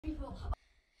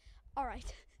All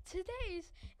right,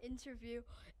 today's interview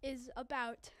is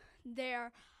about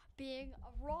there being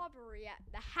a robbery at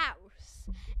the house,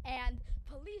 and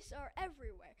police are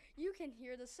everywhere. You can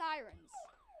hear the sirens.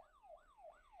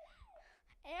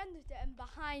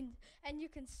 And you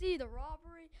can see the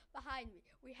robbery behind me.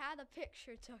 We had a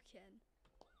picture taken.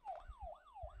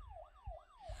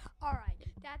 All right,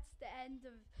 that's the end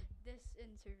of this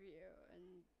interview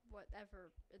and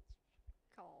whatever it's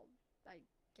called. I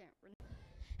can't remember.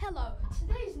 Hello,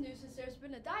 today's news is there's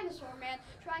been a dinosaur man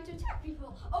trying to attack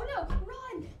people. Oh no,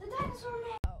 run! The dinosaur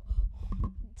man!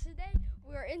 Today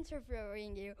we're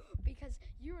interviewing you because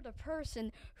you're the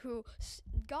person who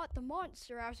got the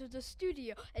monster out of the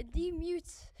studio and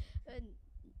demutatized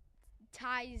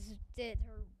it,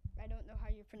 or I don't know how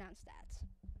you pronounce that.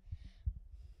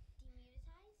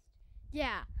 Demutatized?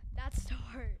 Yeah, that's the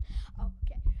word.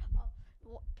 Okay.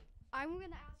 Well, I'm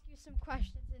gonna ask you some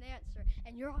questions and answer,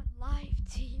 and you're on live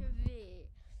TV.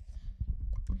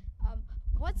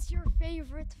 What's your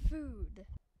favorite food?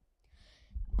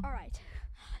 All right.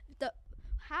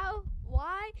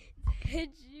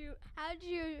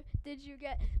 Did you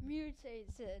get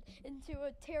mutated into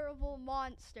a terrible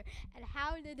monster, and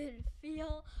how did it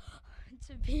feel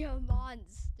to be a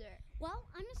monster? Well,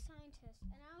 I'm a scientist,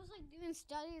 and I was doing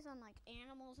studies on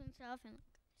animals and stuff, and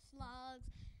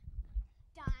slugs,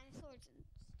 dinosaurs and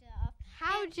stuff.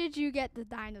 How did you get the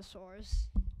dinosaurs?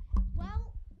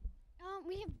 Well,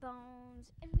 we have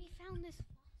bones, and we found this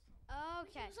fossil.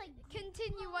 Okay. It was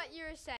Continue what you were saying.